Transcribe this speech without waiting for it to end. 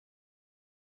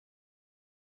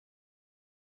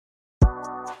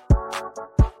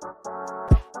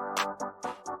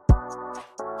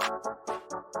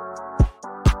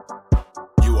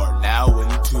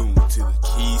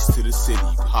the City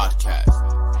podcast.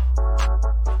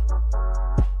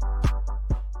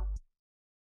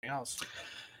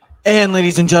 And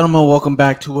ladies and gentlemen, welcome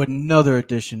back to another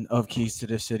edition of Keys to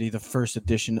the City, the first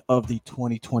edition of the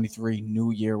 2023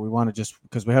 new year. We want to just,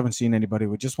 because we haven't seen anybody,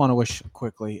 we just want to wish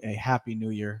quickly a happy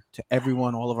new year to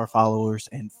everyone, all of our followers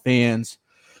and fans.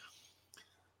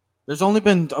 We've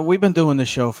been doing this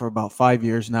show for about 5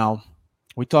 years now.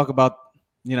 We talk about,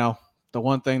 the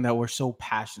one thing that we're so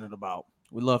passionate about.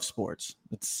 We love sports.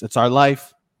 It's our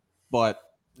life, but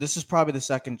this is probably the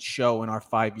second show in our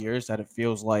 5 years that it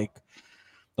feels like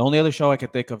the only other show I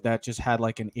could think of that just had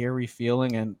like an eerie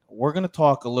feeling. And we're going to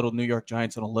talk a little New York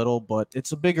Giants in a little, but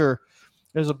there's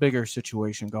a bigger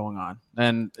situation going on,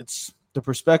 and it's the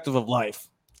perspective of life.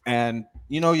 And,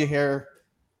 you hear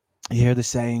the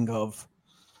saying of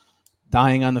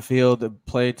dying on the field,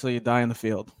 play till you die on the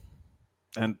field.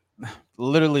 And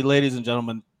literally, ladies and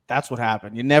gentlemen, that's what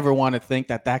happened. You never want to think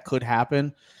that could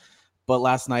happen, but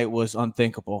last night was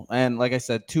unthinkable. And like I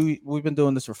said, we've been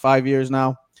doing this for 5 years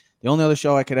now. The only other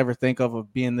show I could ever think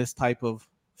of being this type of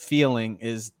feeling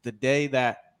is the day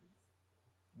that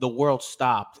the world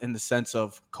stopped in the sense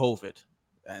of COVID.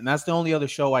 And that's the only other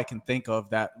show I can think of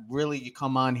that really you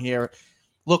come on here.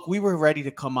 Look, we were ready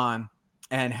to come on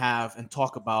and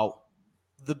talk about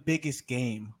the biggest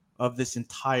game of this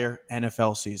entire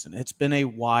NFL season. It's been a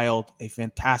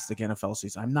fantastic NFL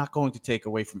season. I'm not going to take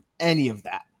away from any of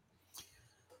that.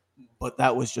 But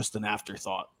that was just an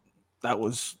afterthought. That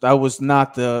was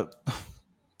not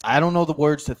I don't know the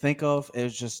words to think of. It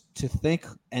was just to think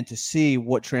and to see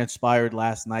what transpired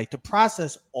last night, to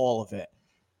process all of it.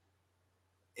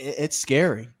 It's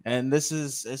scary. And this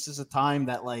is a time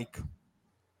that, like,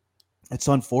 it's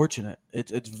unfortunate.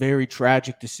 It's very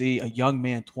tragic to see a young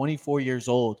man, 24 years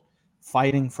old,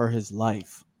 fighting for his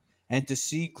life. And to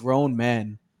see grown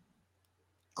men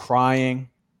crying,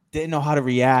 didn't know how to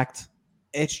react.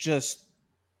 It's just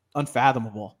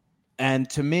unfathomable. And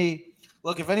to me,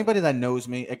 look, if anybody that knows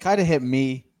me, it kind of hit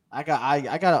me. I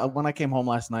got when I came home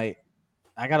last night,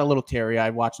 I got a little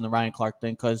teary-eyed watching the Ryan Clark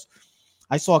thing because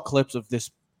I saw clips of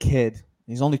this kid.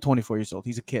 He's only 24 years old.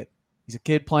 He's a kid. He's a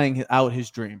kid playing out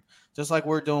his dream. Just like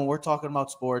we're doing. We're talking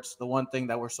about sports, the one thing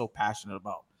that we're so passionate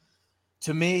about.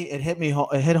 To me, it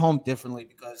hit home differently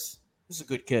because this is a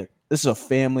good kid. This is a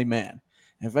family man.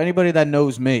 And if anybody that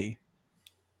knows me,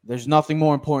 there's nothing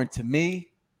more important to me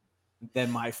than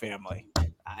my family.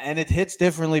 And it hits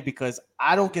differently because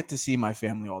I don't get to see my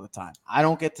family all the time. I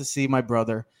don't get to see my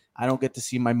brother. I don't get to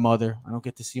see my mother. I don't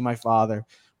get to see my father,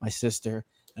 my sister,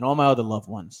 and all my other loved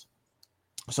ones.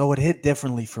 So it hit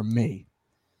differently for me.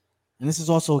 And this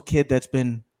is also a kid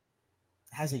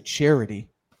has a charity,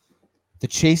 the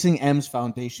Chasing M's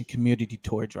Foundation Community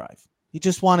Toy Drive. He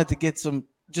just wanted to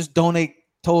just donate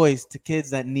toys to kids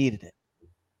that needed it.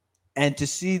 And to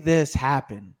see this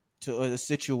happen to a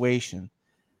situation,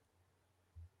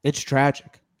 it's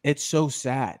tragic. It's so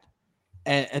sad.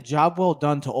 And a job well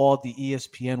done to all the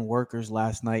ESPN workers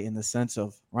last night in the sense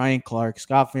of Ryan Clark,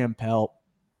 Scott Van Pelt,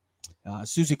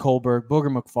 Susie Kohlberg,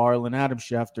 Booger McFarland, Adam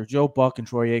Schefter, Joe Buck, and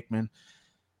Troy Aikman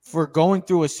for going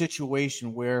through a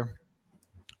situation where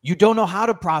you don't know how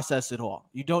to process it all.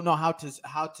 You don't know how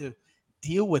to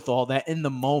deal with all that in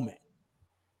the moment.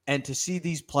 And to see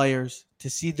these players, to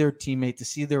see their teammate, to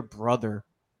see their brother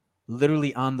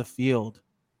literally on the field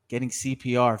getting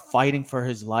CPR, fighting for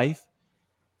his life,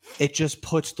 it just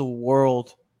puts the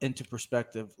world into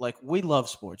perspective. Like, we love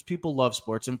sports. People love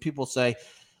sports. And people say,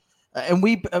 and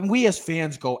we as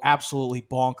fans go absolutely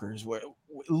bonkers. We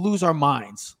lose our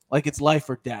minds like it's life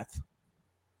or death.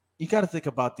 You got to think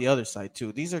about the other side,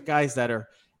 too. These are guys that are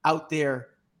out there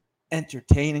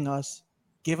entertaining us,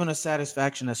 giving us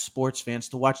satisfaction as sports fans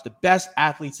to watch the best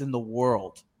athletes in the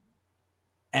world.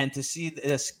 And to see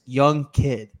this young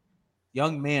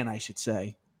man, I should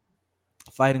say,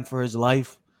 fighting for his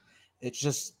life,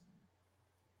 it's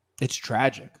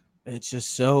tragic. It's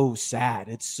just so sad.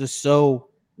 It's just so,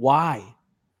 why?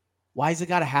 Why's it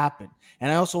got to happen?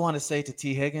 And I also want to say to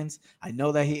T. Higgins, I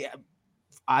know that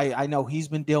I know he's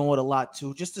been dealing with a lot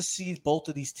too. Just to see both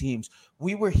of these teams,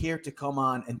 we were here to come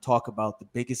on and talk about the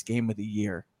biggest game of the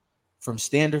year, from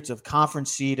standards of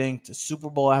conference seeding to Super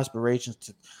Bowl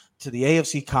aspirations to the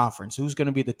AFC conference. Who's going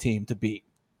to be the team to beat?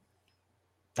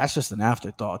 That's just an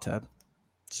afterthought, Ted.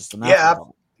 It's just an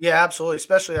afterthought. Yeah, absolutely.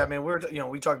 Especially, I mean,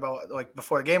 we talked about, like,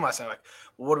 before the game last night, like,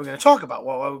 well, what are we going to talk about?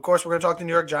 Well, of course, we're going to talk the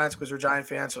New York Giants because we're Giant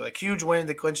fans. So, like, huge win.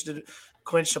 They clinched the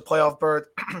playoff berth.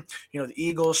 The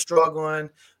Eagles struggling.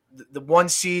 The one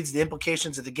seeds, the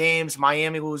implications of the games.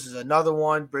 Miami loses another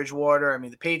one. Bridgewater. I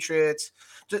mean, the Patriots.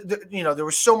 There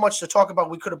was so much to talk about.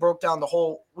 We could have broke down the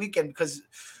whole weekend because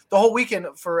the whole weekend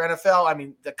for NFL. I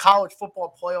mean, the college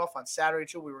football playoff on Saturday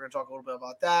too. We were going to talk a little bit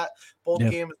about that. Both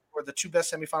games were the two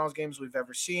best semifinals games we've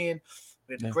ever seen.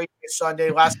 We had a great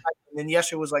Sunday last night, and then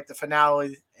yesterday was like the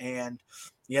finale, and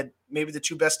you had maybe the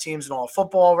two best teams in all of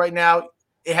football right now.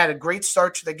 It had a great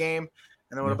start to the game,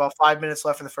 and then with about 5 minutes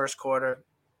left in the first quarter,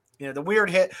 the weird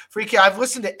hit. Freaky. I've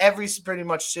listened to every pretty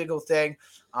much single thing.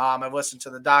 I've listened to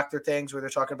the doctor things where they're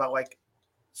talking about like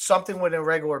something with a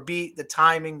regular beat, the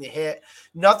timing, the hit.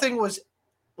 Nothing was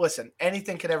 – listen,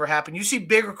 anything could ever happen. You see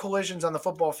bigger collisions on the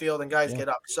football field and guys get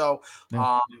up. So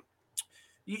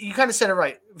you kind of said it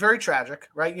right. Very tragic,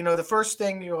 right? The first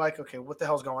thing you're like, okay, what the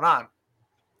hell's going on?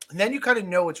 And then you kind of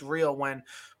know it's real when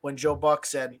Joe Buck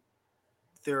said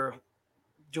they're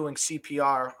doing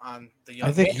CPR on the young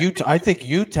man. I think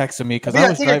you texted me because I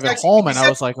was driving home and I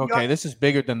was like, okay, this is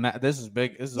bigger than that. This is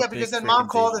big. This is because then mom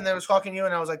called and they was talking to you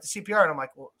and I was like, the CPR. And I'm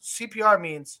like, well, CPR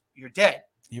means you're dead.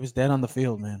 He was dead on the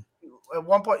field, man. At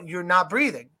one point, you're not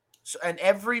breathing. So, and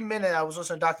every minute, I was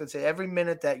listening to a doctor say, every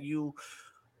minute that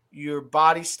your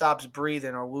body stops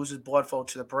breathing or loses blood flow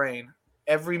to the brain,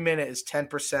 every minute is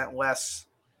 10% less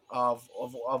of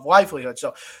livelihood.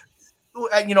 So,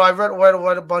 I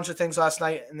read a bunch of things last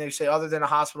night, and they say other than a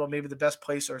hospital, maybe the best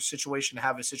place or situation to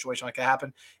have a situation like that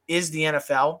happen is the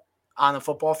NFL on the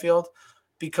football field,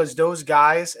 because those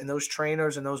guys and those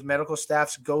trainers and those medical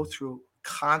staffs go through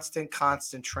constant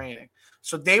training.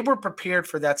 So they were prepared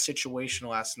for that situation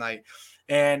last night.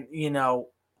 And,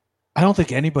 I don't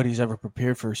think anybody's ever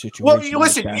prepared for a situation. Well, you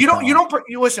listen, like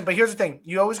you listen, but here's the thing.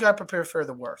 You always got to prepare for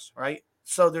the worst, right?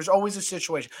 So there's always a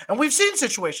situation. And we've seen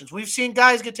situations. We've seen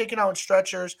guys get taken out in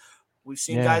stretchers. We've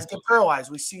seen guys get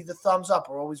paralyzed. We see the thumbs up.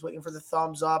 We're always waiting for the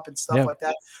thumbs up and stuff like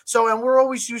that. So, and we're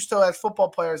always used to, as football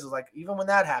players, is like, even when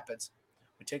that happens,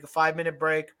 we take a 5-minute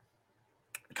break,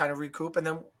 kind of recoup, and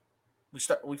then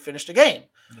we finish the game.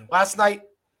 Yeah. Last night,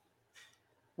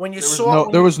 when you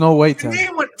there was no wait time.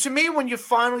 To me, when you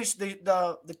finally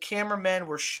the cameramen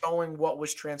were showing what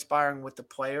was transpiring with the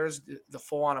players, the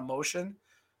full on emotion,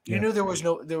 you knew there was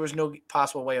no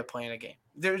possible way of playing a game.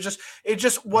 It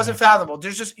just wasn't fathomable.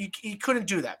 There's just you couldn't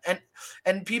do that.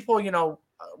 And people, we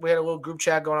had a little group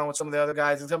chat going on with some of the other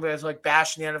guys, and somebody was like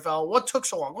bashing the NFL. What took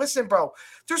so long? Listen, bro,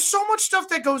 there's so much stuff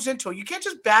that goes into it. You can't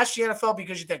just bash the NFL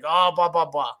because you think, oh, blah blah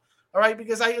blah. All right,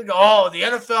 because the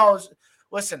NFL is.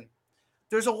 Listen,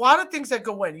 there's a lot of things that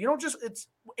go in. You don't just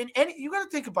you got to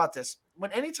think about this.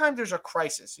 When anytime there's a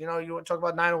crisis, you talk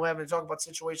about 9/11, talk about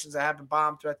situations that happen,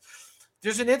 bomb threats.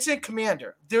 There's an incident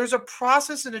commander. There's a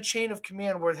process and a chain of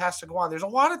command where it has to go on. There's a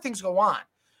lot of things go on.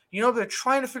 They're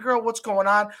trying to figure out what's going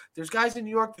on. There's guys in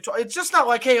New York. It's just not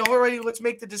like, hey, already, let's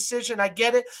make the decision. I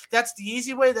get it. That's the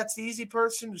easy way. That's the easy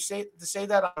person to say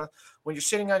that when you're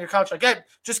sitting on your couch. Like, hey,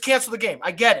 just cancel the game.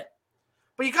 I get it.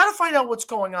 But you got to find out what's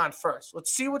going on first.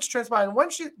 Let's see what's transpiring.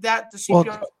 Once the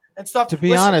CPR and stuff. To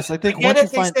be honest, I think once you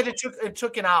find they said it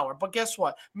took an hour, but guess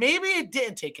what? Maybe it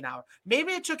didn't take an hour.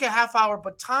 Maybe it took a half hour.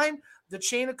 But time, the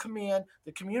chain of command,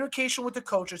 the communication with the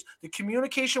coaches, the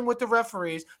communication with the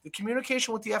referees, the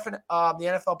communication with the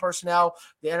NFL personnel,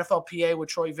 the NFLPA with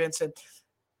Troy Vincent.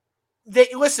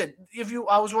 Listen.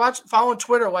 I was following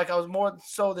Twitter like I was more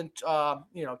so than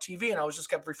TV, and I was just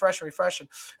kept refreshing, and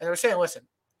they were saying, listen.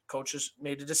 Coaches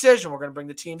made a decision. We're going to bring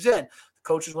the teams in. The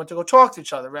coaches went to go talk to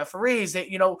each other. Referees,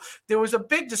 there was a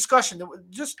big discussion.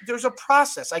 There's a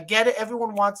process. I get it.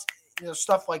 Everyone wants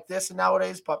stuff like this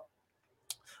nowadays, but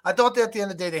I thought that at the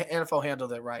end of the day, the NFL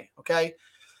handled it right. Okay.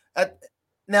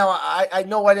 Now I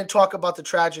know I didn't talk about the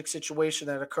tragic situation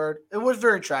that occurred. It was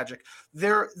very tragic.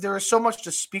 There is so much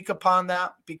to speak upon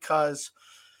that because.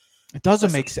 It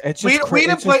doesn't make sense. We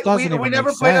never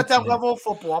played at that level of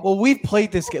football. Well, we've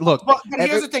played this game. Look, but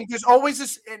here's the thing: there's always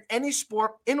this in any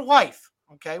sport in life.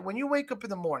 Okay, when you wake up in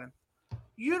the morning,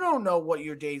 you don't know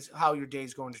how your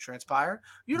day's going to transpire.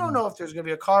 You don't know if there's going to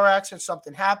be a car accident,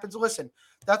 something happens. Listen,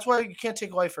 that's why you can't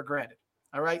take life for granted.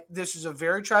 All right, this is a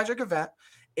very tragic event.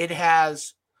 It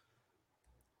has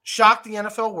shocked the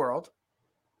NFL world.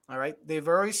 All right, they've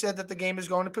already said that the game is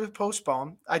going to be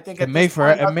postponed. I think it may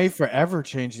forever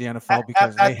change the NFL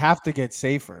because they have to get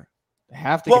safer. They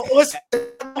have to. Listen,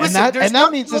 that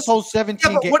means this whole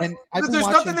 17 game. There's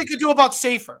nothing they could do about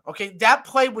safer. Okay, that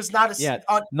play was not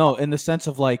no, in the sense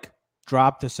of like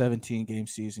drop the 17 game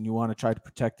season. You want to try to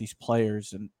protect these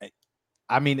players, and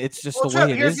I mean it's just the way it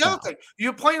is. Here's the other thing: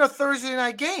 you're playing a Thursday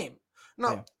night game.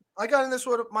 No, I got in this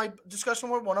with my discussion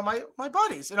with one of my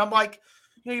buddies, and I'm like.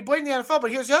 You blame the NFL, but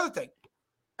here's the other thing.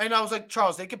 And I was like,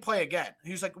 Charles, they could play again.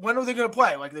 He was like, when are they going to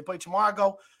play? Like, they play tomorrow. I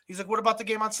go, he's like, what about the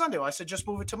game on Sunday? Well, I said, just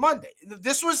move it to Monday.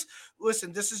 This is,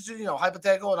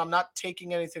 hypothetical, and I'm not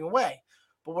taking anything away.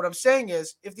 But what I'm saying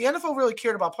is, if the NFL really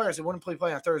cared about players, they wouldn't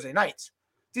play on Thursday nights.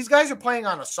 These guys are playing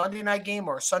on a Sunday night game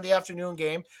or a Sunday afternoon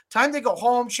game. Time they go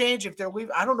home, change if they're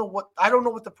leaving. I don't know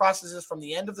what the process is from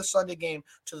the end of the Sunday game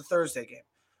to the Thursday game.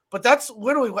 But that's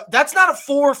not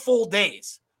 4 full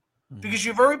days because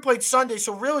you've already played Sunday.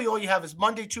 So really all you have is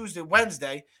Monday, Tuesday,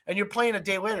 Wednesday, and you're playing a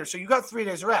day later. So you got 3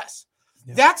 days rest.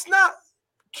 Yeah. That's not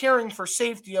caring for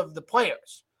safety of the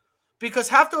players because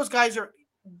half those guys are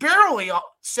barely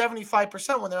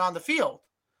 75% when they're on the field.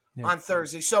 On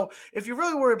Thursday. So if you're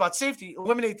really worried about safety,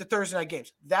 eliminate the Thursday night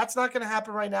games. That's not going to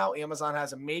happen right now. Amazon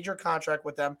has a major contract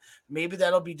with them. Maybe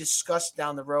that'll be discussed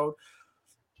down the road.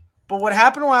 But what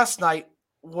happened last night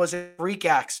was a freak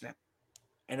accident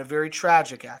and a very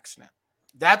tragic accident.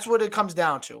 That's what it comes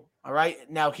down to. All right.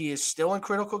 Now he is still in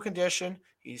critical condition.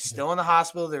 He's still in the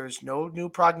hospital. There is no new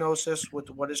prognosis with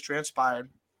what has transpired.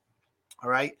 All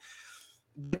right.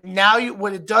 Now,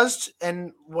 what it does,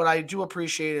 and what I do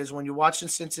appreciate is when you're watching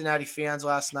Cincinnati fans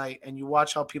last night and you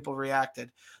watch how people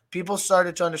reacted, people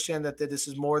started to understand that this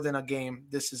is more than a game.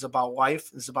 This is about life.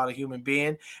 This is about a human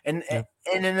being. And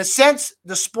in a sense,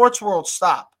 the sports world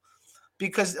stopped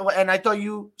because, and I thought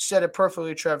you said it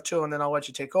perfectly, Trev, too, and then I'll let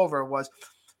you take over, was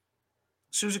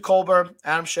Susie Colbert,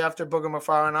 Adam Schefter, Booger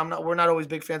McFarland. We're not always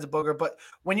big fans of Booger, but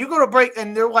when you go to break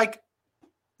and they're like,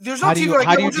 there's no TV.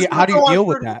 How do you deal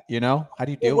with that? You know, how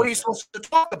do you deal? What are you supposed to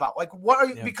talk about? Like, what are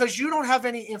you? Yeah. Because you don't have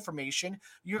any information.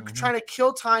 You're trying to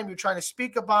kill time. You're trying to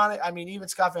speak about it. I mean, even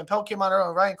Scott Van Pelt came on earlier,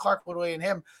 and Ryan Clark, Woodway, and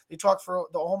him. They talked for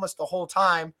almost the whole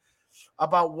time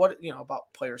about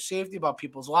about player safety, about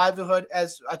people's livelihood.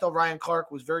 As I thought, Ryan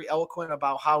Clark was very eloquent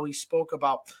about how he spoke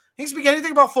about. He didn't speak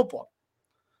anything about football.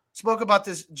 Spoke about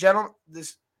this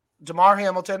Damar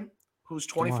Hamilton, who's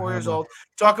 24 years old.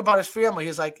 Talk about his family.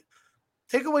 He's like.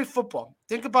 Take away football.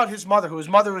 Think about his mother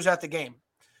was at the game.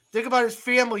 Think about his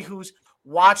family who's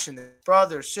watching it.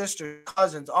 Brothers, sisters,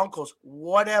 cousins, uncles,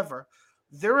 whatever.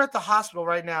 They're at the hospital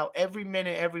right now every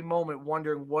minute, every moment,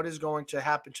 wondering what is going to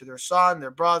happen to their son,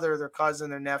 their brother, their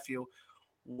cousin, their nephew,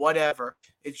 whatever.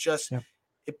 It's just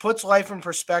it puts life in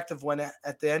perspective when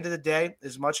at the end of the day,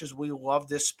 as much as we love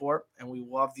this sport and we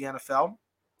love the NFL,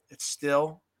 it's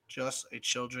still just a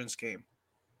children's game.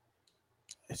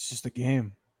 It's just a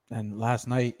game. And last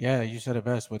night, you said it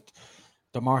best with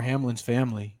Damar Hamlin's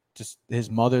family, just his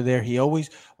mother there. He always,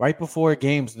 right before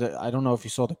games, I don't know if you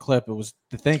saw the clip. It was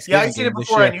the Thanksgiving. Yeah, I seen it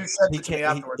before, and you said it to me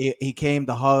afterwards. He came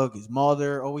to hug his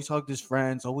mother, always hugged his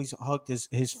friends, always hugged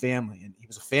his family. And he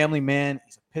was a family man.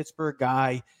 He's a Pittsburgh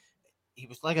guy. He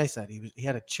was, like I said, he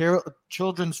had a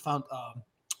children's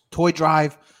toy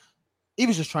drive. He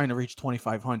was just trying to reach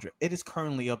 2,500. It is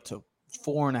currently up to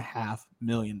 $4.5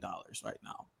 million right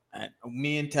now. And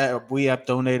me and Ted, we have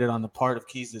donated on the part of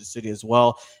Keys to the City as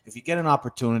well. If you get an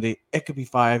opportunity, it could be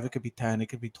 $5, it could be $10, it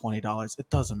could be $20. It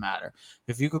doesn't matter.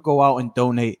 If you could go out and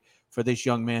donate for this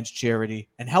young man's charity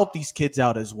and help these kids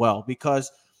out as well,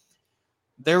 because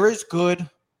there is good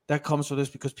that comes from this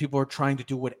because people are trying to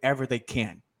do whatever they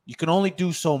can. You can only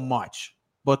do so much,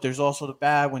 but there's also the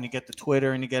bad when you get the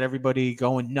Twitter and you get everybody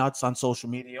going nuts on social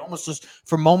media. Almost just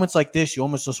for moments like this, you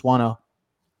almost just want to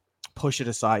push it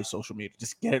aside, social media.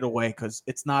 Just get it away because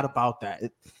it's not about that.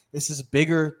 This is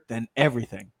bigger than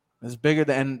everything. It's bigger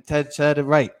than, and Ted said it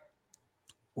right.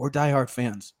 We're diehard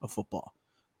fans of football.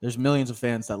 There's millions of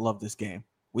fans that love this game.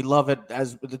 We love it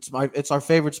as it's our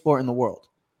favorite sport in the world.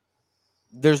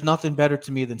 There's nothing better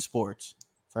to me than sports.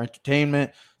 For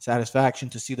entertainment, satisfaction,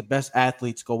 to see the best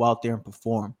athletes go out there and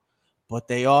perform. But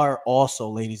they are also,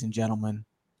 ladies and gentlemen,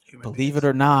 believe it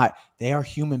or not, they are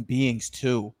human beings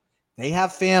too. They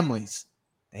have families.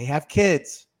 They have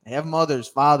kids. They have mothers,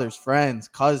 fathers, friends,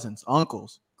 cousins,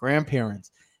 uncles,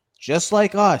 grandparents, just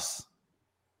like us.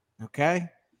 Okay?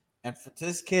 And for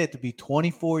this kid to be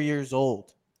 24 years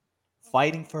old,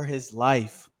 fighting for his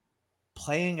life,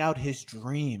 playing out his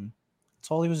dream, that's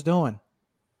all he was doing.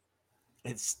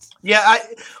 Listen. We have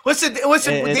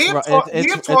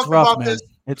talked about this.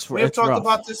 We have talked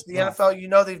about this. The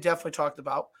NFL, they've definitely talked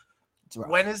about.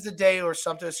 When is the day or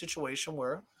something, a situation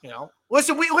where,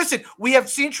 we have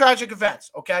seen tragic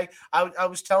events, okay? I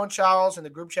was telling Charles in the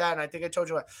group chat, and I think I told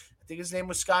you, I think his name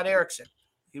was Scott Erickson.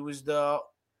 He was the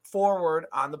forward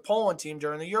on the Poland team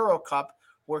during the Euro Cup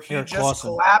where he Eric just Clausen.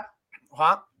 collapsed.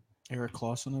 Huh? Eric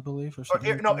Clausen, I believe, or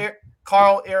something.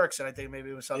 Carl Erickson, I think maybe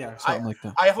it was something. Yeah, something like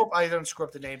that. I hope I didn't screw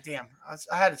up the name. Damn,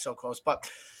 I had it so close, but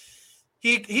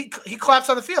he collapsed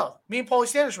on the field. Me and Paulie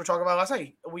Standish were talking about it last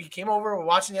night. We came over, we're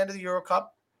watching the end of the Euro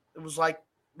Cup. It was like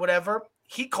whatever.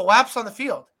 He collapsed on the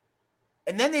field,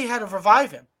 and then they had to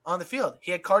revive him on the field.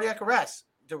 He had cardiac arrest.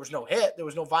 there was no hit, there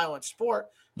was no violent sport,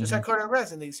 just had cardiac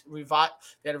arrest, and they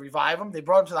had to revive him. They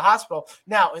brought him to the hospital.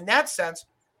 Now, in that sense,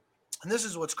 and this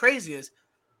is what's crazy is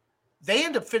they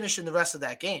end up finishing the rest of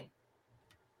that game.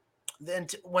 Then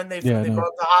when they brought him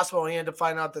to the hospital, and he ended up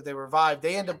finding out that they revived.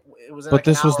 They end up it was. But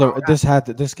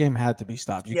this game had to be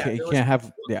stopped. You can't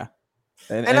have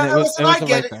And I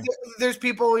get it. There's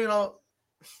people,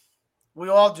 we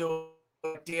all do.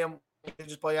 Damn,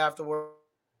 just play afterward.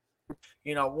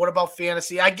 What about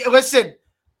fantasy? Listen.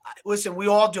 We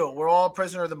all do it. We're all a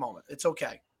prisoner of the moment. It's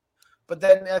okay. But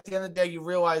then at the end of the day, you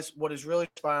realize what is really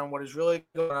inspiring, what is really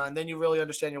going on. And then you really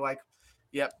understand. You're like,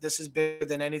 yep, this is bigger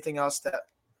than anything else.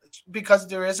 Because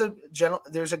there's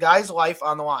a guy's life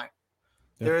on the line.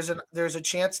 Yep. There's a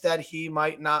chance that he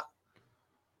might not,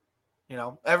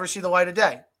 ever see the light of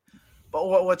day. But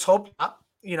let's hope not.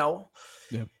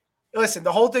 Yep. Listen,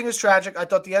 the whole thing is tragic. I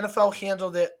thought the NFL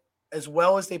handled it as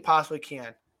well as they possibly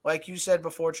can. Like you said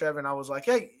before, Trevor, and I was like,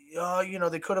 hey,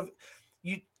 they could have.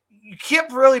 You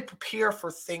can't really prepare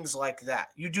for things like that.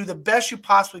 You do the best you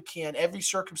possibly can. Every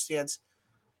circumstance,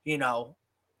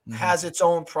 has its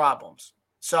own problems.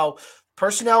 So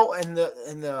personnel and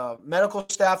the medical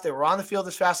staff, they were on the field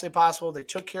as fast as possible. They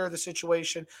took care of the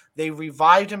situation. They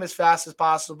revived him as fast as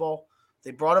possible. They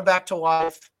brought him back to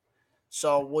life.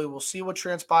 So we will see what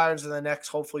transpires in the next,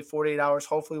 hopefully, 48 hours.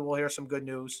 Hopefully we'll hear some good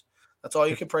news. That's all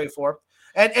you can pray for.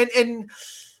 And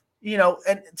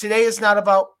today is not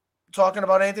about talking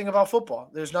about anything about football.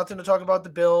 There's nothing to talk about the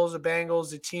Bills, the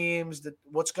Bengals, the teams,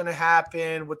 what's going to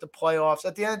happen with the playoffs.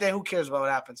 At the end of the day, who cares about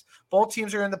what happens? Both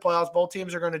teams are in the playoffs. Both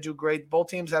teams are going to do great. Both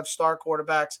teams have star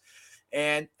quarterbacks.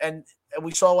 And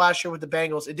we saw last year with the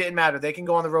Bengals, it didn't matter. They can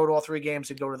go on the road all 3 games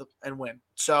and go and win.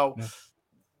 So,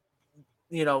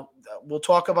 we'll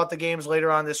talk about the games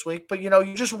later on this week. But,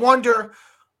 you just wonder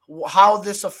how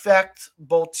this affects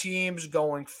both teams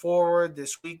going forward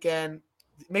this weekend.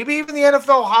 Maybe even the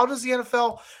NFL. How does the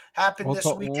NFL happen this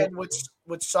weekend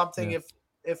with something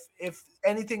if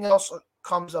anything else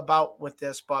comes about with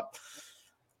this? But,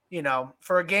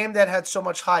 for a game that had so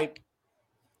much hype,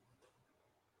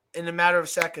 in a matter of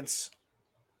seconds,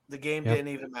 the game didn't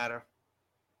even matter.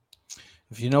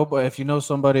 If you know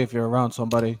somebody, if you're around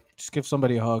somebody, just give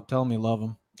somebody a hug. Tell them you love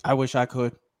them. I wish I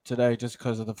could today just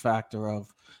because of the factor of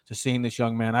just seeing this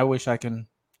young man. I wish I can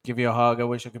give you a hug. I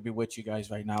wish I could be with you guys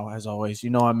right now, as always.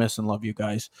 I miss and love you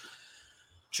guys.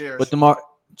 Cheers. But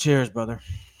cheers, brother.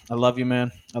 I love you,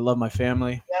 man. I love my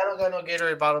family. Yeah, I don't got no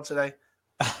Gatorade bottle today.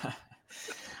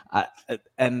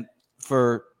 And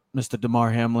for Mr.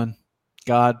 Damar Hamlin,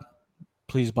 God,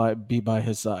 please be by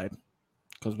his side,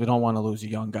 because we don't want to lose a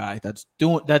young guy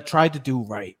that tried to do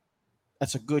right.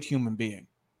 That's a good human being.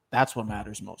 That's what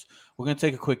matters most. We're going to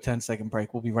take a quick 10-second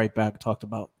break. We'll be right back. Talked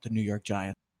about the New York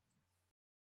Giants.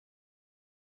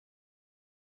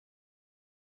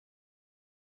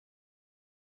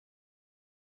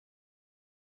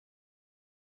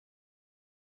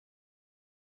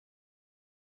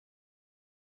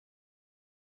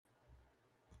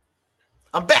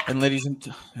 I'm back. And ladies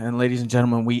and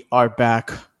gentlemen, we are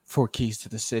back for Keys to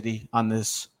the City on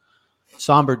this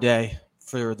somber day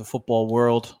for the football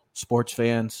world, sports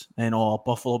fans, and all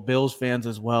Buffalo Bills fans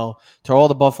as well. To all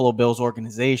the Buffalo Bills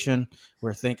organization,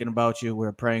 we're thinking about you.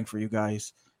 We're praying for you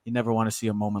guys. You never want to see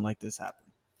a moment like this happen.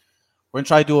 We're going to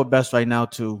try to do our best right now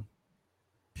to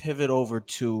pivot over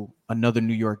to another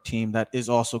New York team that is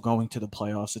also going to the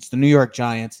playoffs. It's the New York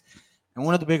Giants. And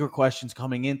one of the bigger questions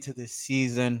coming into this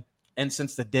season, and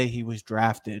since the day he was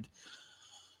drafted,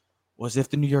 was if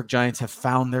the New York Giants have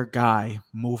found their guy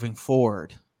moving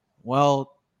forward.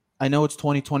 Well, I know it's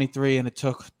 2023 and it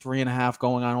took 3.5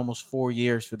 going on almost 4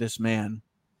 years for this man.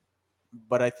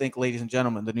 But I think, ladies and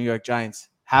gentlemen, the New York Giants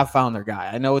have found their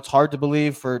guy. I know it's hard to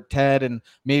believe for Ted, and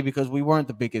maybe because we weren't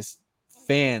the biggest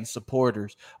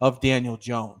supporters of Daniel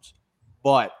Jones.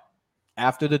 But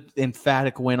after the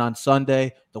emphatic win on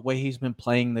Sunday, the way he's been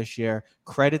playing this year,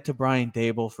 credit to Brian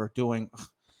Daboll for doing.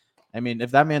 I mean,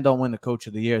 if that man don't win the Coach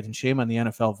of the Year, then shame on the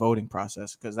NFL voting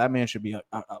process, because that man should be a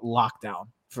lockdown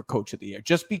for Coach of the Year,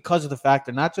 just because of the fact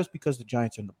that not just because the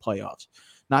Giants are in the playoffs,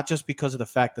 not just because of the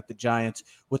fact that the Giants,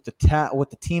 with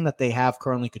the team that they have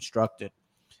currently constructed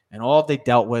and all they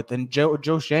dealt with, and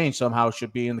Joe Schoen somehow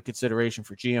should be in the consideration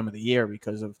for GM of the Year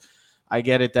because of. I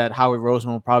get it that Howie Roseman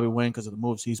will probably win because of the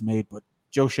moves he's made, but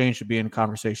Joe Schoen should be in the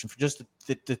conversation for just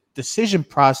the decision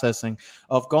processing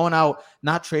of going out,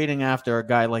 not trading after a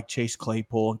guy like Chase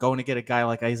Claypool and going to get a guy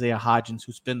like Isaiah Hodgins,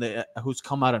 who's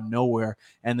come out of nowhere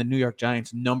and the New York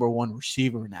Giants' #1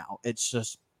 receiver now. It's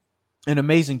just an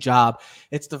amazing job.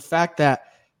 It's the fact that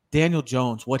Daniel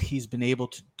Jones, what he's been able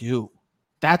to do,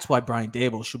 that's why Brian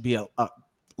Daboll should be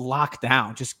locked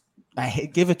down. Just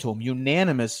give it to him.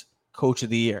 Unanimous coach of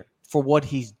the year for what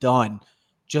he's done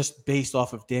just based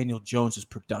off of Daniel Jones's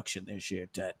production this year,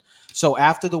 Ted. So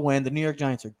after the win, the New York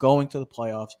Giants are going to the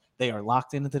playoffs. They are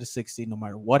locked into the 6th seed no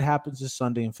matter what happens this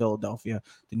Sunday in Philadelphia.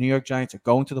 The New York Giants are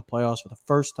going to the playoffs for the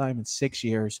first time in 6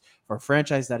 years for a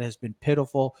franchise that has been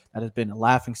pitiful, that has been a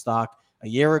laughingstock. A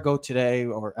year ago today,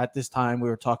 or at this time, we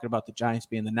were talking about the Giants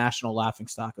being the national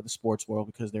laughingstock of the sports world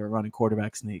because they were running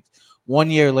quarterback sneaks.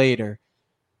 1 year later,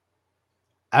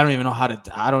 I don't even know how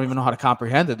to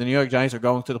comprehend it. The New York Giants are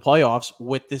going to the playoffs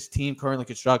with this team currently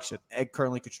constructed,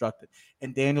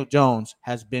 and Daniel Jones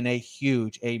has been a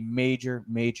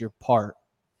major part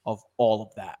of all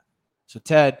of that. So,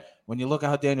 Ted, when you look at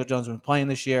how Daniel Jones has been playing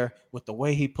this year, with the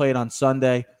way he played on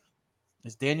Sunday,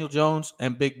 is Daniel Jones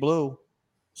and Big Blue's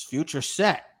future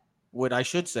set? Would I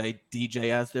should say DJ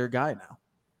as their guy now?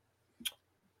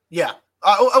 Yeah.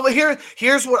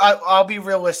 Here's what I'll be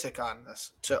realistic on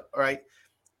this. So, right.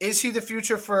 Is he the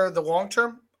future for the long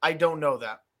term? I don't know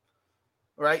that.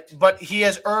 Right? But he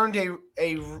has earned a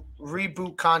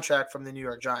reboot contract from the New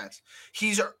York Giants.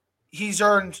 He's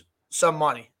earned some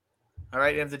money. All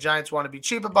right. And if the Giants want to be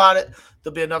cheap about it,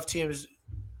 there'll be enough teams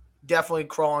definitely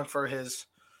crawling for his.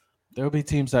 There'll be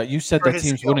teams that you said that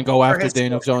teams wouldn't go after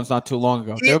Daniel Jones not too long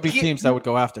ago. There'll be teams that would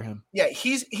go after him. Yeah,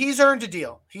 he's earned a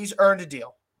deal. He's earned a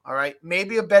deal. All right.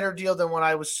 Maybe a better deal than what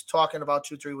I was talking about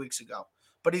 2-3 weeks ago.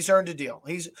 But he's earned a deal.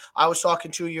 I was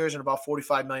talking 2 years and about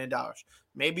 $45 million.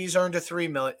 Maybe he's earned a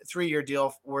 3-year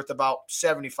deal worth about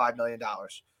 $75 million.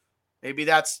 Maybe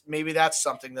that's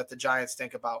something that the Giants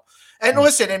think about. And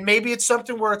listen, and maybe it's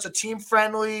something where it's a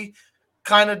team-friendly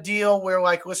kind of deal where,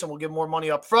 like, listen, we'll give more money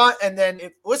up front. And then,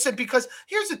 because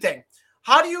here's the thing.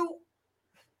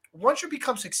 Once you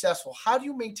become successful, how do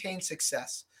you maintain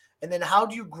success? And then how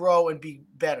do you grow and be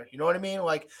better? You know what I mean?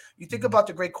 Like, you think about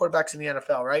the great quarterbacks in the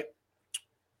NFL, right?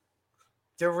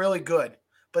 They're really good.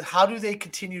 But how do they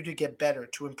continue to get better,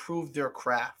 to improve their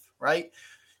craft, right?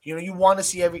 You know, you want to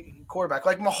see every quarterback.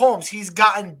 Like Mahomes, he's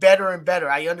gotten better and better.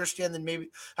 I understand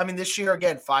that this year,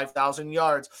 again, 5,000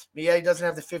 yards. Yeah, he doesn't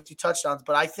have the 50 touchdowns,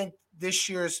 but I think this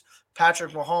year's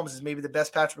Patrick Mahomes is maybe the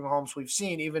best Patrick Mahomes we've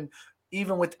seen,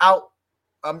 even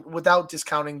without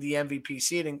discounting the MVP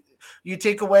seeding. You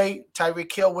take away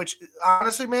Tyreek Hill, which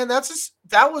honestly, man, that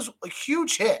was a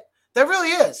huge hit. That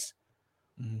really is.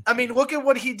 Mm-hmm. I mean, look at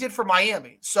what he did for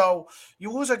Miami. So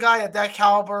you lose a guy at that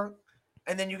caliber,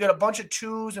 and then you get a bunch of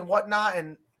twos and whatnot,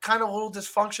 and kind of a little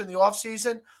dysfunction in the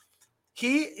offseason.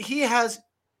 He has,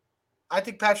 I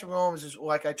think Patrick Mahomes is,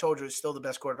 like I told you, is still the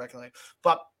best quarterback in the league.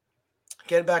 But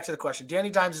getting back to the question, Danny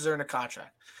Dimes is earning a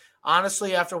contract.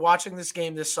 Honestly, after watching this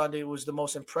game this Sunday, it was the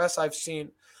most impressed I've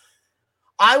seen.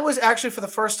 I was actually, for the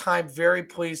first time, very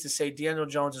pleased to say Daniel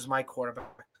Jones is my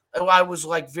quarterback. I was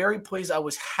very pleased. I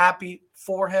was happy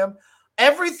for him.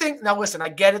 Everything. Now, listen, I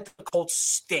get it. The Colts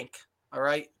stink. All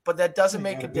right. But that doesn't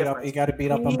make a difference. You got to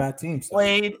beat up on bad teams.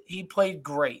 He played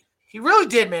great. He really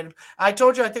did, man. I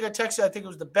told you, I think I texted, I think it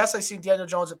was the best I've seen Daniel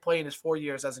Jones play in his 4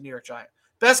 years as a New York Giant.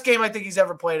 Best game I think he's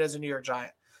ever played as a New York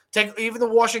Giant. Take even the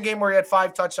Washington game where he had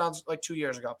 5 touchdowns like 2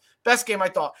 years ago. Best game, I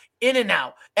thought. In and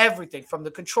out. Everything. From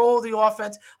the control of the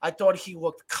offense, I thought he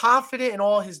looked confident in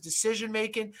all his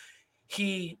decision-making.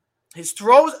 His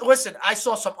throws, listen, I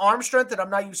saw some arm strength that I'm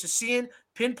not used to seeing.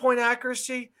 Pinpoint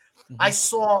accuracy. Mm-hmm. I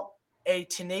saw a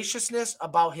tenaciousness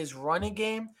about his running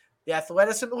game. The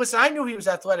athleticism. Listen, I knew he was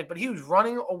athletic, but he was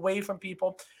running away from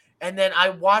people. And then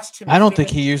I watched him. I don't think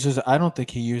he uses it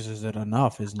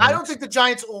enough. I don't think the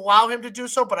Giants allow him to do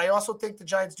so, but I also think the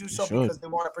Giants do so because they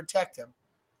want to protect him.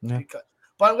 Yeah.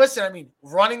 But listen, I mean,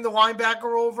 running the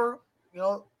linebacker over,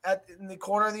 in the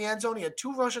corner of the end zone, he had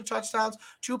 2 rushing touchdowns,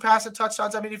 2 passing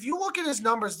touchdowns. I mean, if you look at his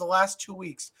numbers the last 2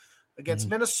 weeks against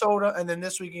Minnesota and then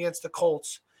this week against the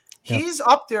Colts, he's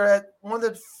up there at one of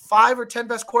the 5 or 10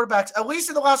 best quarterbacks, at least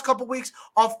in the last couple of weeks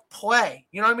of play.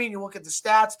 You know what I mean? You look at the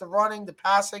stats, the running, the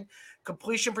passing,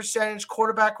 completion percentage,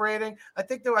 quarterback rating. I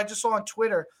think I just saw on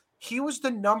Twitter, he was the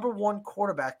number 1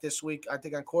 quarterback this week, I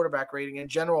think, on quarterback rating in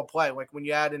general play, like when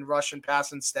you add in rush and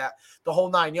passing stat, the whole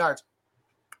 9 yards.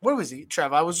 What was he,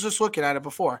 Trev? I was just looking at it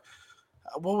before.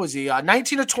 What was he?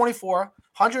 19 of 24,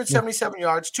 177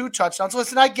 yards, 2 touchdowns.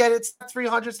 Listen, I get it. It's not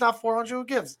 300. It's not 400. Who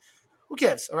gives?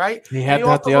 All right? He had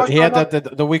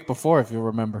that the week before, if you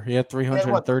remember. He had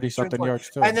 330-something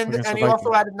yards, too. And he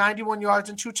also added 91 yards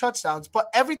and 2 touchdowns. But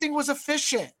everything was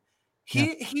efficient.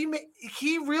 He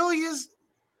really is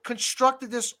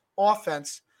constructed this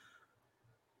offense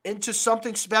into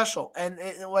something special. And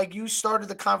like you started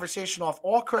the conversation off,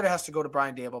 all credit has to go to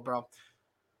Brian Daboll, bro.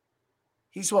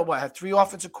 He's had 3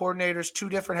 offensive coordinators, 2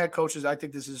 different head coaches. I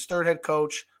think this is his 3rd head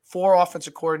coach, 4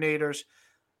 offensive coordinators.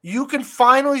 You can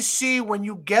finally see when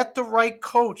you get the right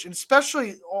coach, and especially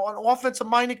an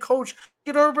offensive-minded coach.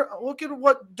 Look at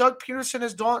what Doug Peterson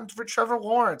has done for Trevor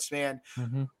Lawrence, man.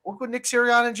 Mm-hmm. Look what Nick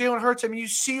Sirianni and Jalen Hurts. I mean, you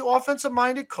see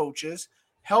offensive-minded coaches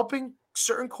helping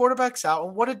certain quarterbacks out,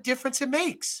 and what a difference it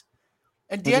makes.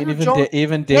 And Daniel Jones,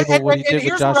 even Dable, what he did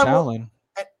with Josh Allen.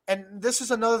 And this is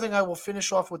another thing I will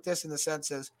finish off with this in the sense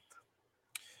is,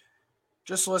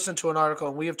 just listen to an article,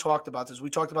 and we have talked about this. We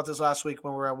talked about this last week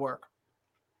when we were at work.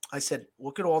 I said,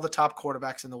 look at all the top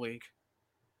quarterbacks in the league.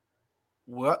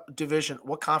 What division,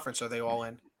 what conference are they all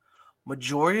in?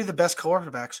 Majority of the best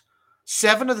quarterbacks,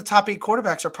 7 of the top 8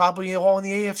 quarterbacks are probably all in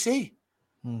the AFC.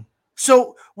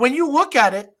 So when you look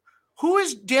at it, who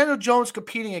is Daniel Jones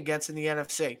competing against in the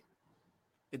NFC?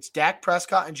 It's Dak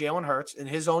Prescott and Jalen Hurts in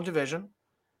his own division.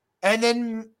 And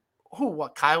then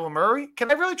Kyler Murray? Can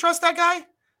I really trust that guy?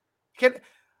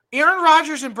 Aaron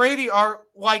Rodgers and Brady are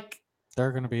like,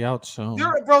 they're going to be out soon.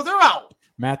 They're out.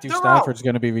 Matthew Stafford's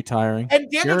going to be retiring. And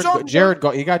Daniel Jones,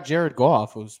 you got Jared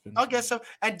Goff, who's been. I guess so.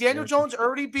 And Daniel Jones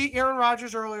already beat Aaron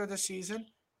Rodgers earlier this season.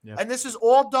 Yep. And this is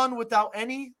all done without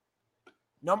any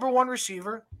number 1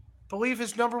 receiver. I believe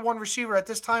his number 1 receiver at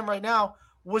this time right now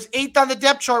was 8th on the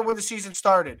depth chart when the season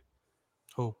started.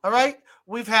 All right.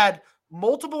 We've had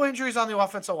multiple injuries on the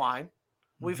offensive line.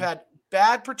 We've had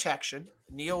bad protection.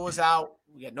 Neal was out.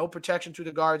 We had no protection through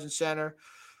the guards and center.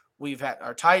 We've had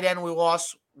our tight end we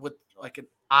lost with like an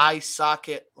eye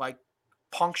socket, like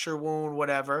puncture wound,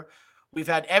 whatever. We've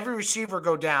had every receiver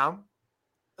go down.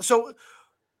 So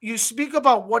you speak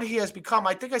about what he has become.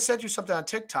 I think I sent you something on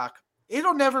TikTok.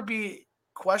 It'll never be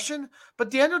questioned,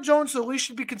 but Daniel Jones at least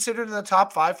should be considered in the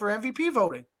top 5 for MVP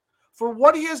voting for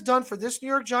what he has done for this New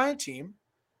York Giant team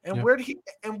and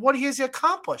what he has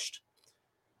accomplished.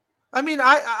 I mean,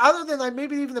 other than like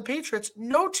maybe even the Patriots,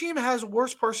 no team has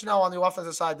worse personnel on the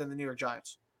offensive side than the New York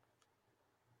Giants.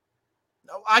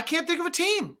 I can't think of a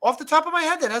team off the top of my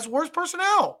head that has worse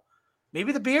personnel.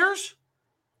 Maybe the Bears.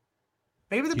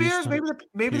 Maybe the Bears.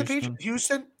 Maybe the Patriots.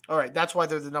 Houston. All right, that's why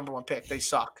they're the number 1 pick. They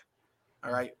suck.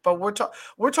 All right, but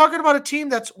we're talking about a team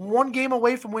that's 1 game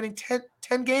away from winning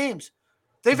 10 games.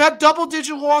 They've had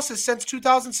double-digit losses since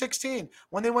 2016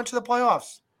 when they went to the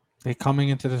playoffs. Coming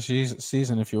into the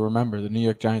season, if you remember, the New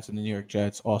York Giants and the New York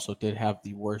Jets also did have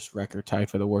the worst record, tied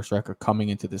for the worst record coming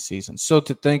into the season. So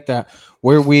to think that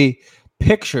where we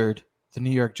pictured the New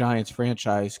York Giants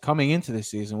franchise coming into the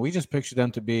season, we just pictured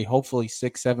them to be hopefully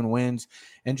 6-7 wins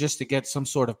and just to get some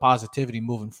sort of positivity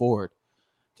moving forward.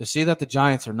 To see that the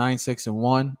Giants are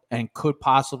 9-6-1 and could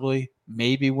possibly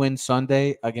maybe win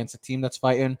Sunday against a team that's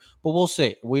fighting, but we'll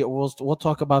see. We'll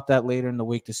talk about that later in the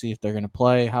week to see if they're going to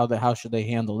play, how should they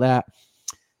handle that.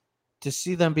 To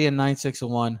see them being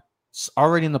 9-6-1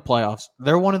 already in the playoffs,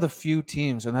 they're one of the few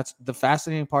teams, and that's the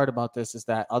fascinating part about this is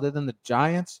that other than the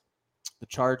Giants, the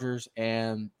Chargers,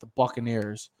 and the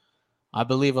Buccaneers, I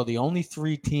believe are the only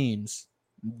 3 teams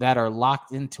that are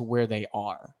locked into where they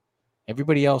are.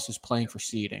 Everybody else is playing for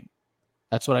seeding.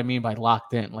 That's what I mean by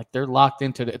locked in. Like they're locked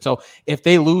into it. So if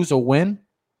they lose a win,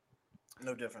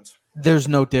 no difference. There's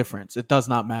no difference. It does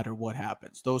not matter what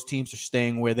happens. Those teams are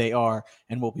staying where they are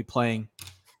and will be playing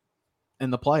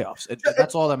in the playoffs.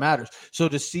 That's all that matters. So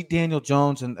to see Daniel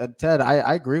Jones and Ted,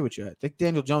 I agree with you. I think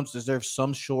Daniel Jones deserves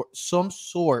some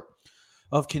sort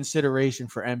of consideration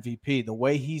for MVP. The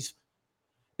way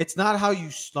it's not how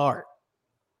you start.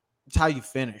 It's how you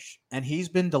finish. And he's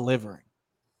been delivering.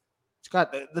 It's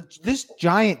got this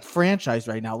Giant franchise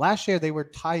right now. Last year, they were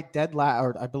tied dead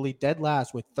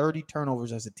last with 30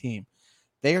 turnovers as a team.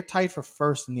 They are tied for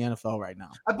first in the NFL right now.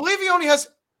 I believe he only has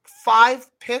 5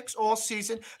 picks all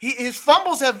season. His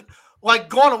fumbles have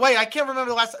gone away. I can't remember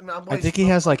the last time. I think he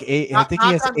has 8. I think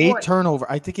he has 8 turnovers.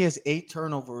 I think he has 8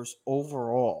 turnovers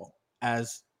overall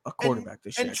as a quarterback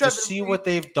this year. To see what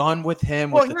they've done with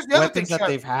him, with the weapons that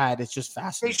they've had, it's just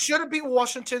fascinating. They should have beat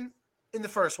Washington in the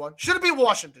first one. Should have beat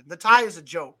Washington. The tie is a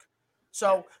joke.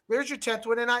 So there's your 10th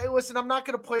win. And I'm not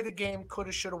going to play the game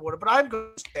coulda, shoulda, woulda, but I'm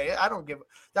going to say it. I don't give it.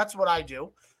 That's what I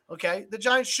do. Okay. The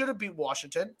Giants should have beat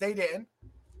Washington. They didn't.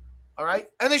 All right.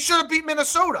 And they should have beat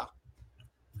Minnesota.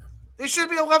 They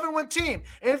should be an 11-win team.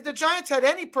 And if the Giants had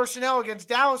any personnel against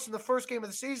Dallas in the first game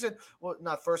of the season, well,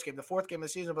 not first game, the 4th game of the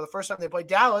season, but the first time they played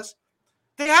Dallas,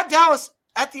 they had Dallas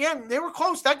at the end. They were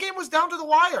close. That game was down to the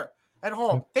wire at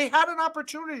home. They had an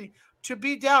opportunity to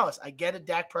beat Dallas. I get it.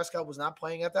 Dak Prescott was not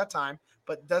playing at that time,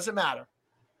 but it doesn't matter.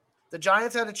 The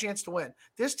Giants had a chance to win.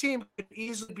 This team could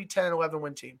easily be 10 and 11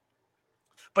 win team.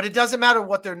 But it doesn't matter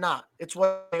what they're not. It's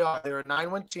what they are. They're a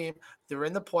 9-win team. They're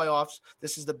in the playoffs.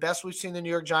 This is the best we've seen the New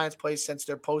York Giants play since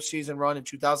their postseason run in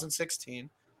 2016.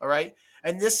 All right?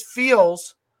 And this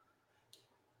feels,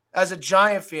 as a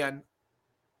Giant fan,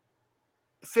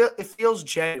 it feels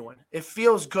genuine. It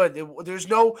feels good.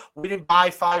 We didn't buy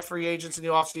 5 free agents in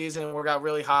the offseason and we got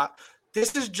really hot.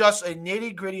 This is just a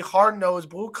nitty-gritty, hard-nosed,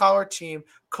 blue-collar team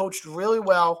coached really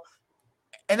well.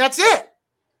 And that's it.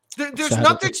 There's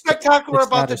nothing spectacular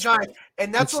about the Giants.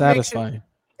 And that's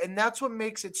what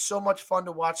makes it so much fun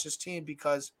to watch this team,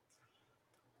 because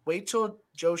wait till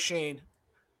Joe Schoen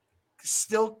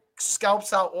still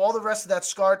scalps out all the rest of that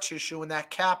scar tissue and that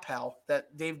cap hell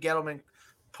that Dave Gettleman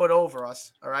put over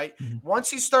us. All right. Mm-hmm. Once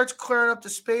he starts clearing up the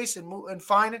space and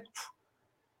finding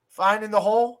the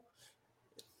hole,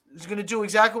 he's going to do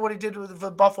exactly what he did with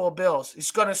the Buffalo Bills. He's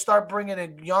going to start bringing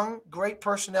in young, great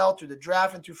personnel through the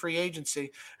draft and through free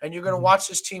agency, and you're going to watch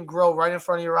this team grow right in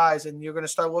front of your eyes, and you're going to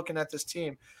start looking at this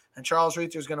team. And Charles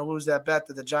Reether is going to lose that bet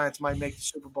that the Giants might make the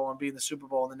Super Bowl and be in the Super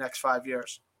Bowl in the next 5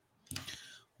 years.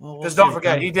 Because don't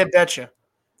forget, he did bet you.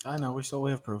 I know.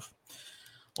 We have proof.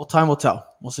 Well, time will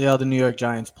tell. We'll see how the New York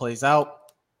Giants plays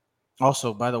out.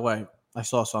 Also, by the way, I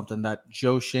saw something that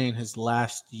Joe Schoen, his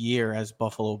last year as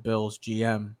Buffalo Bills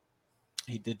GM,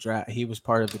 he was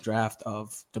part of the draft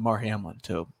of DeMar Hamlin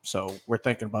too. So we're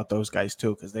thinking about those guys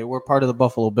too, because they were part of the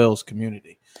Buffalo Bills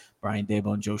community, Brian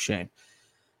Daboll and Joe Schoen.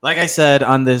 Like I said,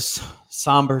 on this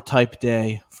somber type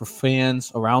day for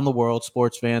fans around the world,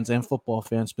 sports fans and football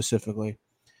fans specifically,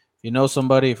 if you know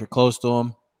somebody, if you're close to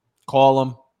them, call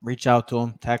them, reach out to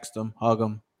them, text them, hug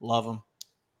them, love them.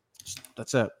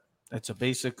 That's it. It's a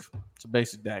basic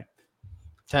day.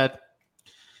 Ted,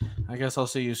 I guess I'll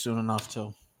see you soon enough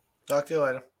too. Talk to you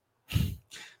later.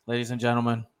 Ladies and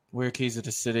gentlemen, we're Keys of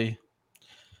the City.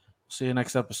 See you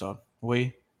next episode.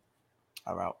 We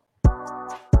are out.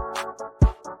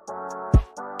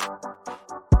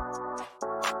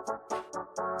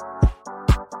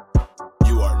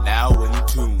 You are now in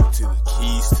tune to the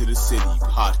Keys to the City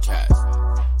podcast.